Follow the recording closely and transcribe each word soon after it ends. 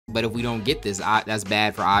But if we don't get this, that's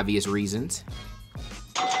bad for obvious reasons.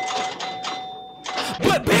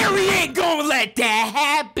 But Barry ain't gonna let that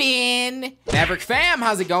happen. Maverick fam,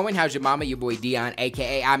 how's it going? How's your mama? Your boy Dion,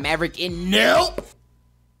 aka I'm Maverick, and nope,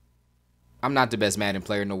 I'm not the best Madden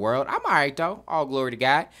player in the world. I'm alright though. All glory to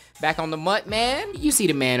God. Back on the mutt, man. You see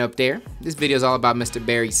the man up there. This video is all about Mr.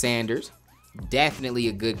 Barry Sanders. Definitely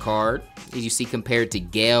a good card, as you see, compared to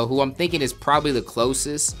Gale, who I'm thinking is probably the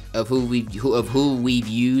closest of who we've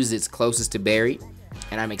used. It's closest to Barry.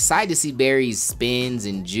 And I'm excited to see Barry's spins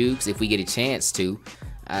and jukes if we get a chance to,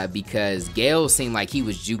 because Gale seemed like he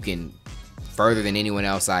was juking further than anyone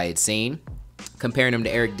else I had seen. Comparing him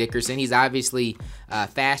to Eric Dickerson, he's obviously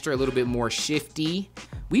faster, a little bit more shifty.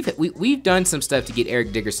 We've done some stuff to get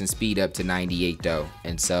Eric Dickerson's speed up to 98 though,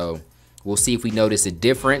 and so we'll see if we notice a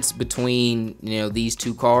difference between these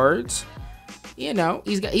two cards.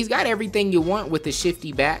 He's got everything you want with the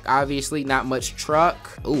shifty back. Obviously, not much truck.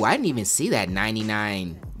 Ooh, I didn't even see that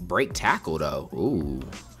 99 break tackle though. Ooh,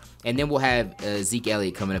 and then we'll have Zeke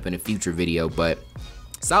Elliott coming up in a future video, but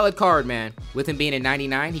solid card, man. With him being a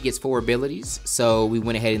 99, he gets 4 abilities. So we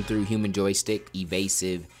went ahead and threw human joystick,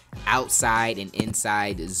 evasive, outside and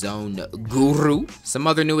inside zone guru. Some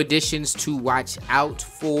other new additions to watch out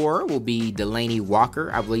for will be Delaney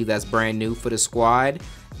Walker. I believe that's brand new for the squad.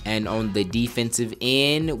 And on the defensive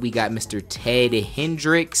end, we got Mr. Ted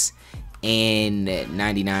Hendricks and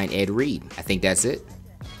 99 Ed Reed. I think that's it.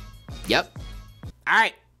 Yep. All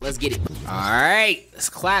right, let's get it. All right, let's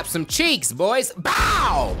clap some cheeks, boys.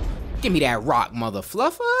 Bow! Give me that rock, mother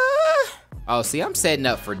fluffer. Oh, see, I'm setting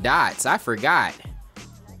up for dots. I forgot.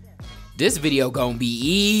 This video gonna be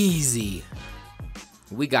easy.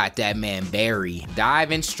 We got that man Barry. Dive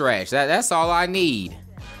and stretch. That's all I need.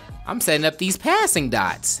 I'm setting up these passing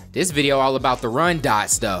dots. This video all about the run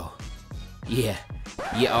dots though. Yeah,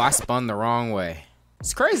 oh, I spun the wrong way.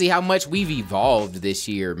 It's crazy how much we've evolved this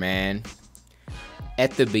year, man.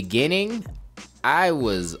 At the beginning, I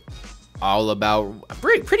was all about,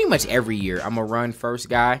 pretty much every year, I'm a run first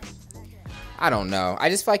guy. I don't know, I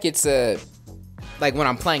just feel like it's like when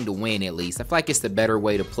I'm playing to win at least, I feel like it's the better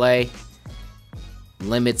way to play.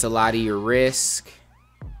 Limits a lot of your risk.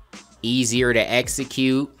 Easier to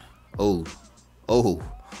execute. Oh,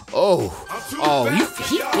 he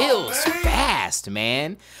feels fast,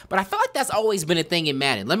 man. But I feel like that's always been a thing in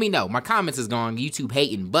Madden. Let me know. My comments is gone, YouTube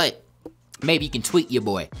hating, but maybe you can tweet your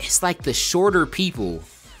boy. It's like the shorter people.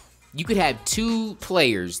 You could have 2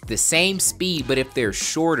 players the same speed, but if they're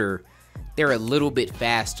shorter, they're a little bit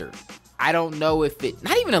faster. I don't know if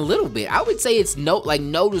not even a little bit. I would say it's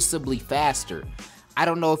noticeably faster. I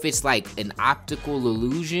don't know if it's like an optical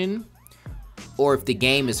illusion, or if the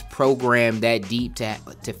game is programmed that deep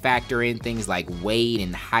to factor in things like weight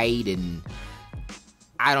and height, and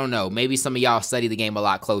I don't know. Maybe some of y'all study the game a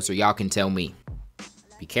lot closer. Y'all can tell me.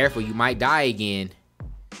 Be careful, you might die again.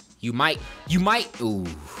 You might, ooh.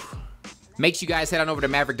 Make sure you guys head on over to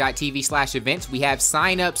maverick.tv/events. We have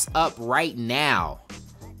signups up right now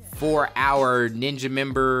for our Ninja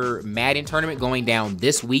Member Madden tournament going down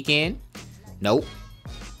this weekend. Nope.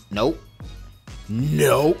 I'm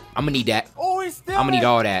gonna need that. Oh, I'm gonna need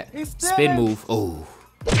all that. Spin move. Oh.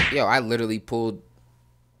 Yo, I literally pulled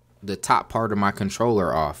the top part of my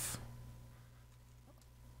controller off.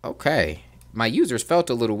 Okay. My users felt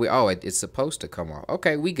a little weird. Oh, it's supposed to come off.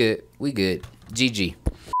 Okay, we good. GG.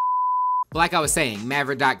 Like I was saying,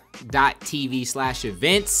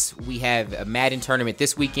 maverick.tv/events. We have a Madden tournament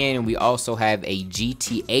this weekend, and we also have a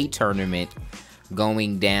GTA tournament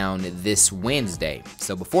going down this Wednesday.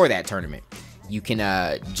 So before that tournament, you can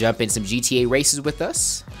jump in some GTA races with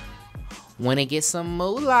us. Wanna get some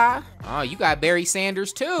moolah? Oh, you got Barry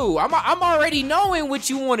Sanders too. I'm already knowing what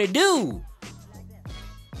you wanna do.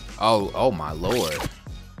 Oh my lord.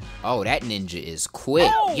 Oh, that ninja is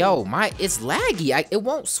quick. Oh. Yo, it's laggy. It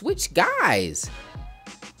won't switch guys.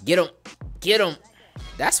 Get him.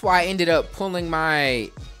 That's why I ended up pulling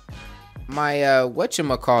my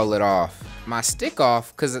whatchamacallit off. My stick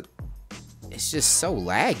off, cause it's just so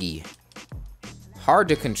laggy. Hard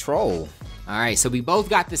to control. All right, so we both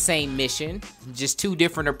got the same mission, just 2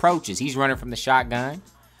 different approaches. He's running from the shotgun.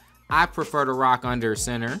 I prefer to rock under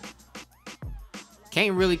center.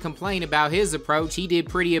 Can't really complain about his approach. He did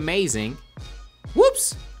pretty amazing.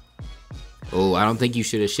 Whoops. Oh, I don't think you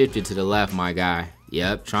should have shifted to the left, my guy.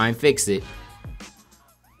 Yep, try and fix it.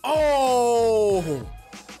 Oh,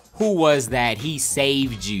 who was that? He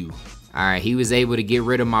saved you. All right, he was able to get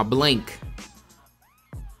rid of my blink.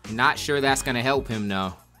 Not sure that's gonna help him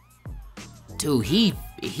though. Dude,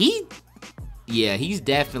 yeah, he's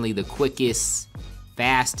definitely the quickest,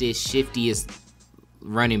 fastest, shiftiest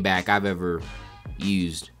running back I've ever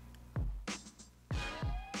used.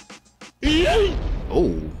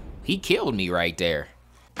 Oh, he killed me right there.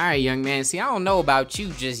 All right, young man, see, I don't know about you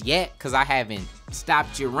just yet because I haven't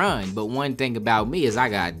stopped your run, but one thing about me is I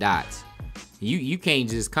got dots. You can't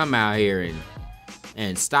just come out here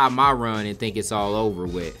and stop my run and think it's all over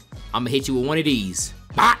with. I'm gonna hit you with one of these.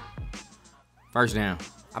 Bop! First down.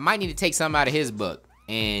 I might need to take something out of his book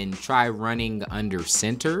and try running under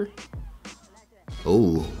center.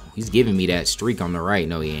 Oh, he's giving me that streak on the right.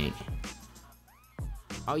 No, he ain't.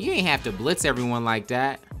 Oh, you ain't have to blitz everyone like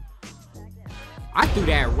that. I threw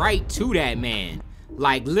that right to that man.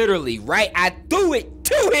 Like literally right, I threw it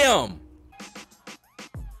to him.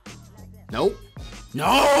 Nope.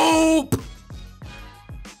 Nope.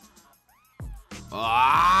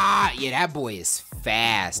 Ah, yeah, that boy is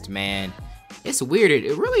fast, man. It's weird,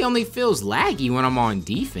 it really only feels laggy when I'm on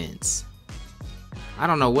defense. I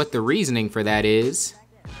don't know what the reasoning for that is.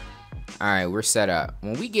 All right, we're set up.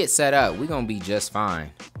 When we get set up, we're gonna be just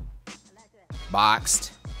fine.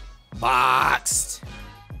 Boxed. Boxed.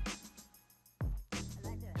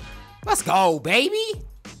 Let's go, baby.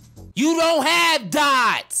 You don't have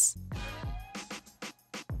dots.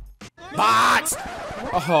 Boxed.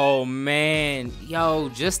 Oh, man. Yo,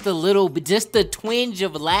 just a little bit, just a twinge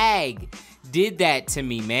of lag did that to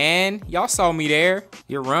me, man. Y'all saw me there.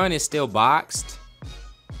 Your run is still boxed.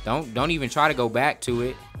 Don't even try to go back to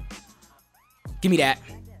it. Give me that.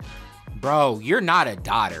 Bro, you're not a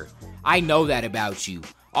dotter. I know that about you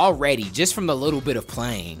already, just from the little bit of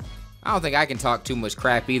playing. I don't think I can talk too much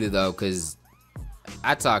crap either, though, because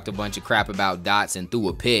I talked a bunch of crap about dots and threw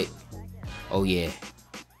a pick. Oh, yeah.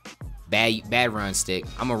 Bad run stick.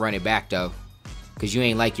 I'm going to run it back, though, because you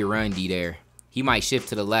ain't like your run D there. He might shift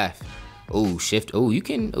to the left. Ooh, shift. Ooh, you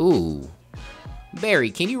can. Ooh. Barry,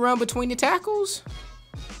 can you run between the tackles?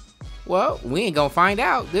 Well, we ain't going to find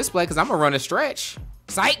out this play because I'm going to run a stretch.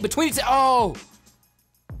 Sight between the oh.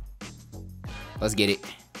 Let's get it.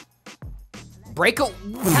 Break a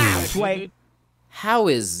How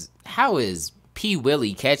is P.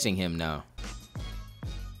 Willie catching him now?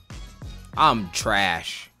 I'm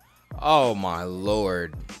trash. Oh my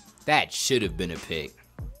lord. That should have been a pick.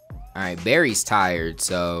 Alright, Barry's tired,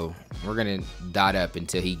 so we're gonna dot up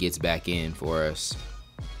until he gets back in for us.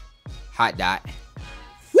 Hot dot.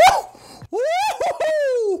 Woo!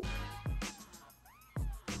 Woo!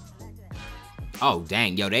 Oh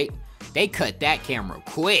dang, yo, they cut that camera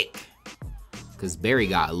quick. Cause Barry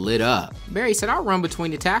got lit up. Barry said, I'll run between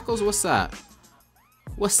the tackles. What's up?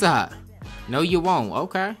 What's up? No, you won't.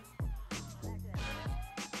 Okay.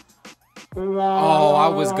 Oh, I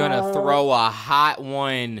was gonna throw a hot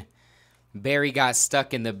one. Barry got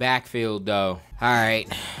stuck in the backfield, though. All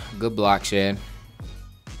right. Good block, Shed.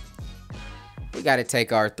 We got to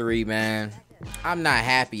take our 3, man. I'm not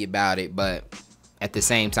happy about it, but at the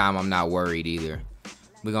same time, I'm not worried either.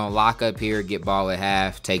 We're going to lock up here, get ball at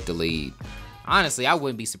half, take the lead. Honestly, I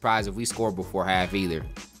wouldn't be surprised if we score before half either.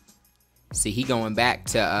 See, he going back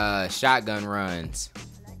to shotgun runs.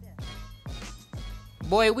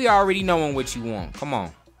 Boy, we already knowing what you want. Come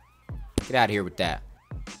on. Get out of here with that.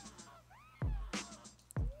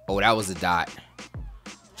 Oh, that was a dot.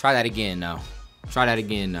 Try that again, though. Try that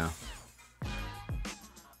again, though.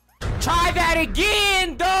 Try that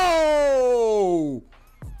again, though!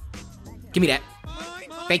 Give me that.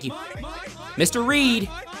 Thank you. Mr. Reed.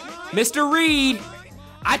 Mr. Reed.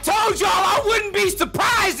 I told y'all I wouldn't be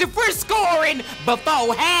surprised if we're scoring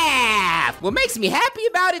before half. What makes me happy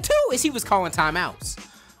about it, too, is he was calling timeouts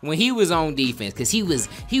when he was on defense, because he was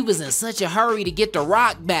in such a hurry to get the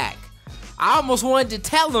rock back. I almost wanted to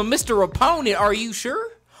tell him, Mr. Opponent, are you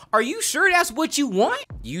sure? Are you sure that's what you want?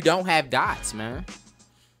 You don't have dots, man.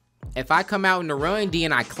 If I come out in the run, D,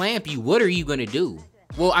 and I clamp you, what are you going to do?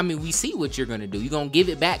 Well, I mean, we see what you're going to do. You're going to give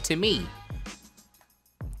it back to me.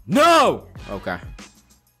 No! Okay.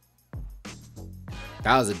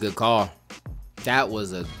 That was a good call. That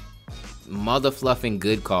was a mother-fluffing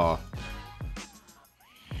good call.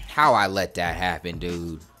 How I let that happen,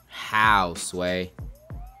 dude? How, Sway?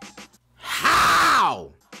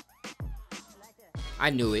 How? I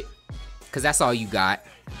knew it. Because that's all you got.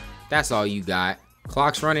 That's all you got.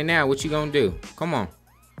 Clock's running now. What you gonna do? Come on.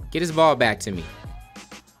 Get his ball back to me.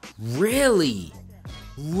 Really?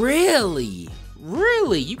 Really?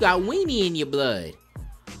 Really? You got weenie in your blood.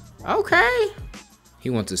 Okay. He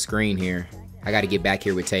wants a screen here. I got to get back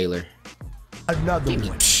here with Taylor. Another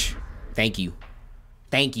one. Thank you.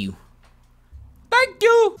 Thank you. Thank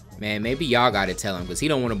you. Man, maybe y'all got to tell him because he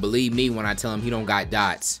don't want to believe me when I tell him he don't got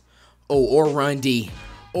dots. Oh, or run D.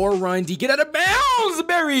 Or run D. Get out of bounds,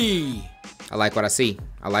 Barry. I like what I see.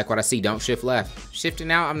 I like what I see. Don't shift left.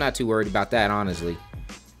 Shifting out, I'm not too worried about that, honestly.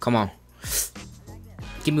 Come on.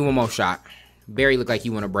 Give me one more shot. Barry look like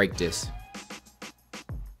you want to break this.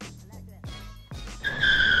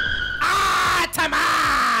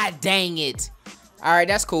 Time. Dang it. All right,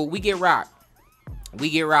 that's cool. We get rocked. We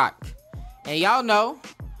get rocked. And y'all know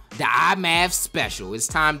the iMath special. It's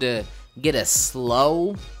time to get a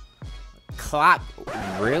slow clock.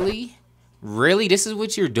 Really? Really? This is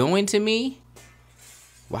what you're doing to me?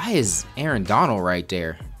 Why is Aaron Donald right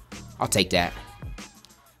there? I'll take that.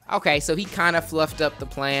 Okay, so he kind of fluffed up the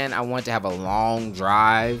plan. I want to have a long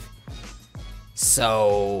drive.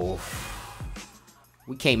 So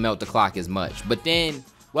we can't melt the clock as much. But then,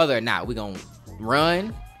 whether or not, we're going to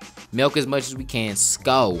run, milk as much as we can,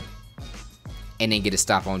 score, and then get a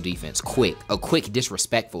stop on defense. Quick. A quick,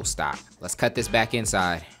 disrespectful stop. Let's cut this back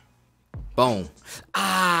inside. Boom.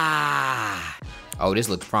 Ah. Oh, this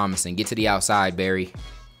looks promising. Get to the outside, Barry.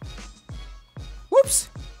 Whoops.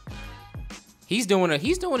 He's doing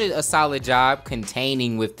a solid job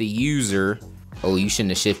containing with the user. Oh, you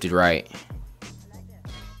shouldn't have shifted right.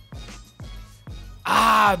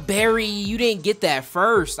 Ah, Barry, you didn't get that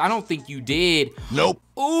first. I don't think you did. Nope.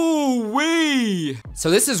 Ooh wee. So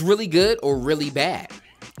this is really good or really bad.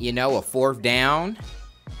 You know, a 4th down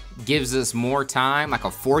gives us more time, like a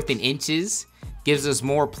 4th and inches. Gives us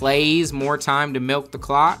more plays, more time to milk the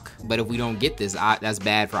clock. But if we don't get this, that's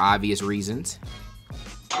bad for obvious reasons.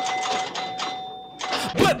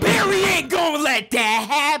 But Barry ain't gonna let that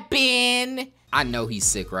happen. I know he's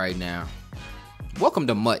sick right now. Welcome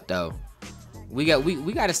to Mutt, though. We got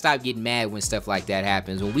to stop getting mad when stuff like that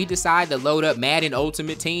happens. When we decide to load up Madden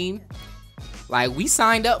Ultimate Team, like, we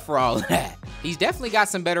signed up for all of that. He's definitely got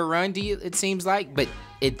some better run, it seems like, but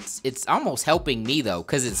it's almost helping me, though,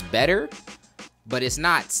 because it's better, but it's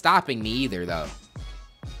not stopping me either, though.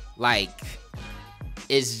 Like,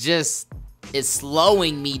 it's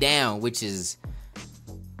slowing me down, which is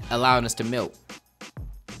allowing us to milk.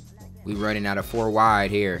 We running out of 4 wide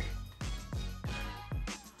here.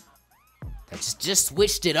 Just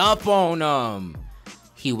switched it up on him.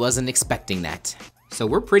 He wasn't expecting that. So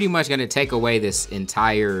we're pretty much gonna take away this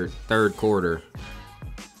entire 3rd quarter,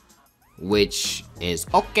 which is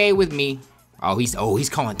okay with me. Oh, he's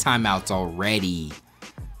calling timeouts already.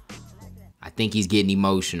 I think he's getting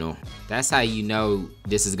emotional. That's how you know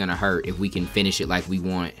this is gonna hurt, if we can finish it like we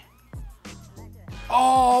want.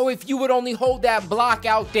 Oh, if you would only hold that block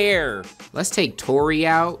out there. Let's take Torrey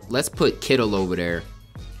out. Let's put Kittle over there,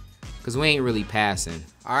 because we ain't really passing.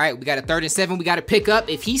 All right, we got a 3rd and 7 we got to pick up.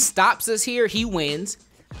 If he stops us here, he wins.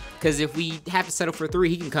 Because if we have to settle for 3,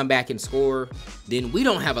 he can come back and score. Then we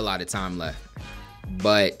don't have a lot of time left.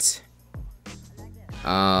 But,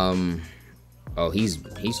 oh, he's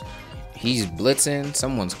blitzing.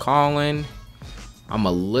 Someone's calling. I'm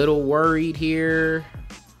a little worried here.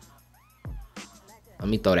 Let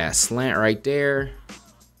me throw that slant right there.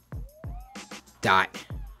 Dot.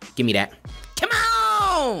 Give me that. Come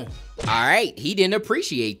on! All right, he didn't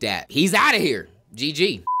appreciate that. He's out of here.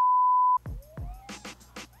 GG.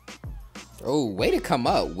 Oh, way to come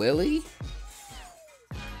up, Willie.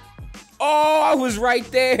 Oh, I was right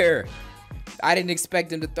there. I didn't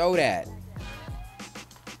expect him to throw that.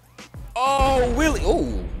 Oh, Willie.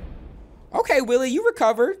 Oh. Okay, Willie, you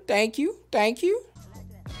recovered. Thank you. Thank you.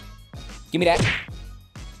 Give me that.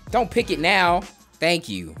 Don't pick it now. Thank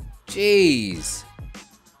you. Jeez.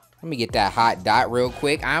 Let me get that hot dot real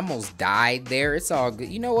quick. I almost died there. It's all good.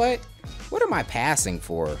 You know what? What am I passing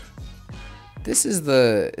for? This is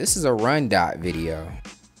a run dot video.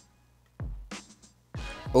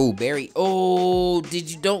 Oh, Barry. Oh,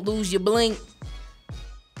 don't lose your blink.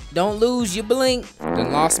 Don't lose your blink.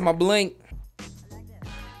 Done lost my blink.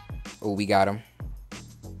 Oh, we got him.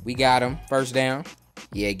 We got him. 1st down.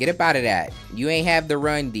 Yeah, get up out of that. You ain't have the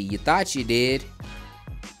run D. You thought you did.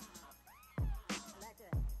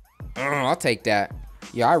 I'll take that.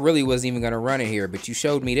 Yeah, I really wasn't even gonna run it here, but you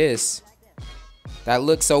showed me this. That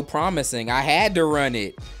looked so promising. I had to run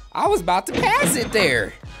it. I was about to pass it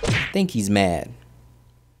there. I think he's mad.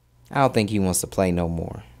 I don't think he wants to play no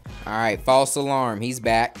more. All right, false alarm. He's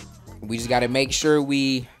back. We just gotta make sure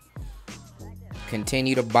we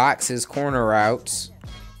continue to box his corner routes,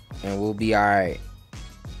 and we'll be all right.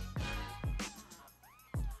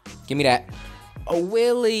 Give me that. Oh,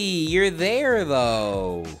 Willie, you're there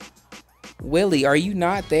though. Willie, are you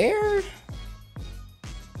not there?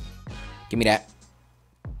 Give me that.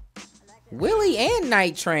 Willie and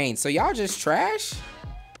Night Train, so y'all just trash?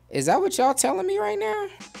 Is that what y'all telling me right now?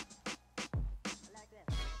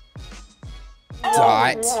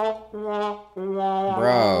 Dot.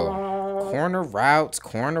 Bro. Corner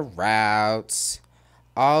routes.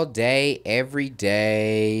 All day, every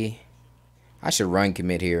day. I should run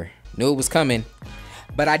commit here. Knew it was coming.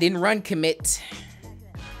 but I didn't run commit.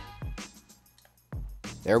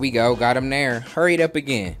 There we go, got him there. Hurry it up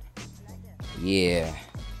again. Yeah,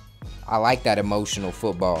 I like that emotional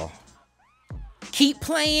football. Keep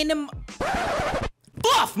playing them.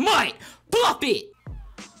 Bluff, Mike, bluff it.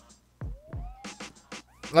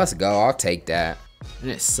 Let's go, I'll take that. And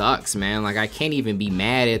it sucks, man. Like, I can't even be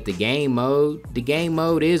mad at the game mode. The game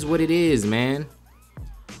mode is what it is, man.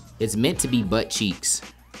 It's meant to be butt cheeks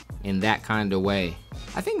in that kind of way.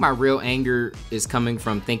 I think my real anger is coming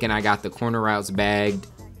from thinking I got the corner routes bagged,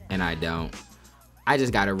 and I don't. I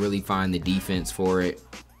just gotta really find the defense for it.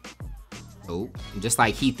 Oh, just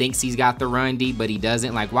like he thinks he's got the run D, but he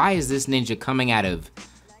doesn't. Like, why is this ninja coming out of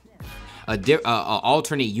a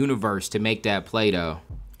alternate universe to make that play, though?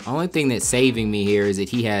 Only thing that's saving me here is that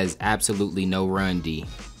he has absolutely no run D.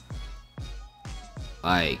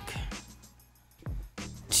 Like,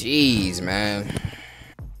 jeez, man.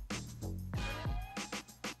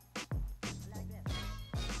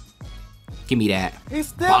 Give me that.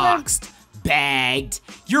 Boxed, bagged.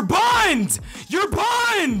 You're buns! You're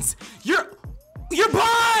buns! You're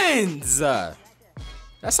buns!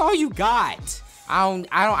 That's all you got.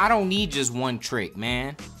 I don't need just one trick,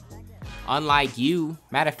 man. Unlike you.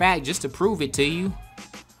 Matter of fact, just to prove it to you,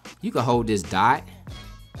 you can hold this dot.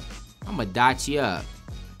 I'ma dot you up.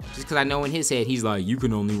 Just cause I know in his head, he's like, you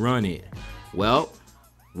can only run it. Well,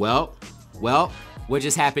 what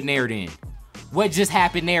just happened there then? What just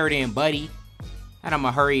happened there then, buddy? And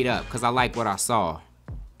I'ma hurry it up, cause I like what I saw.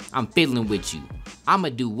 I'm fiddling with you. I'ma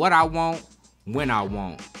do what I want, when I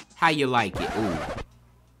want. How you like it? Ooh.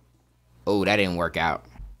 Ooh, that didn't work out.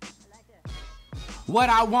 What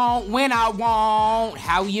I want, when I want,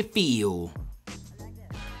 how you feel.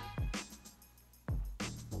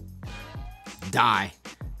 Die.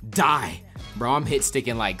 Bro, I'm hit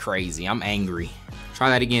sticking like crazy. I'm angry.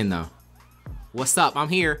 Try that again, though. What's up? I'm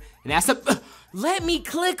here. And that's a... Let me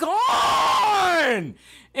click on!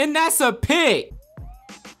 And that's a pick.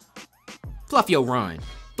 Fluff your run.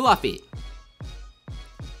 Bluff it.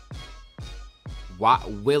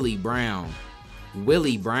 Willie Brown.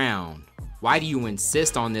 Why do you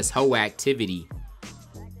insist on this whole activity?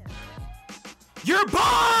 You're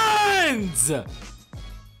buns!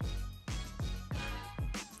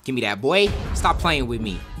 Give me that, boy. Stop playing with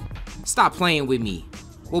me.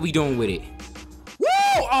 What we doing with it?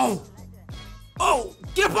 Woo! Oh,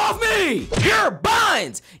 get up off me! You're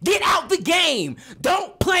buns! Get out the game!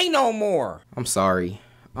 Don't play no more! I'm sorry.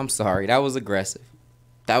 That was aggressive.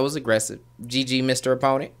 GG, Mr.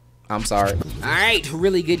 Opponent. I'm sorry. All right,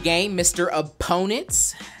 really good game, Mr.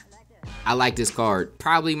 Opponents. I like this card.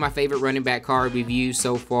 Probably my favorite running back card we've used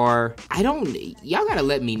so far. Y'all gotta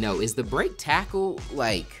let me know, is the break tackle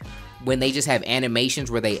like when they just have animations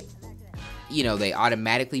where they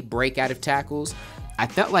automatically break out of tackles? I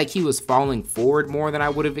felt like he was falling forward more than I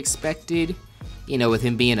would have expected, with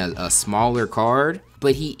him being a smaller card,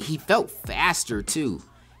 but he felt faster too.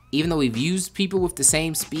 Even though we've used people with the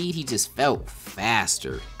same speed, he just felt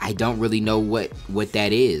faster. I don't really know what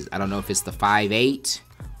that is. I don't know if it's the 5'8".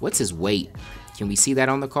 What's his weight? Can we see that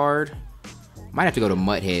on the card? Might have to go to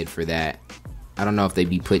Mutthead for that. I don't know if they'd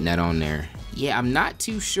be putting that on there. Yeah, I'm not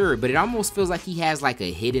too sure, but it almost feels like he has like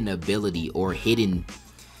a hidden ability or hidden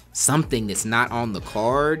something that's not on the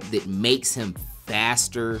card that makes him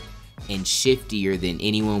faster and shiftier than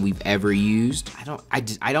anyone we've ever used. I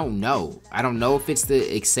don't know. I don't know if it's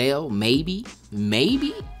the Excel. Maybe.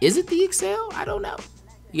 Is it the Excel? I don't know.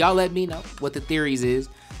 Y'all let me know what the theories is.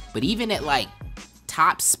 But even at like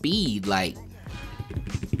top speed, like,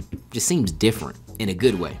 just seems different in a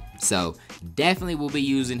good way. So definitely will be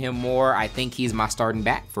using him more. I think he's my starting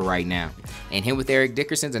back for right now. And him with Eric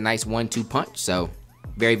Dickerson's a nice 1-2 punch. So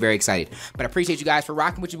very, very excited. But I appreciate you guys for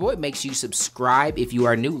rocking with your boy. Make sure you subscribe if you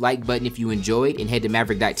are new, like button if you enjoyed, and head to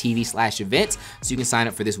maverick.tv/events so you can sign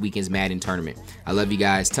up for this weekend's Madden tournament. I love you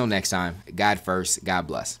guys. Till next time, God first, God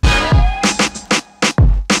bless. I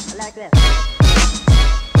like that.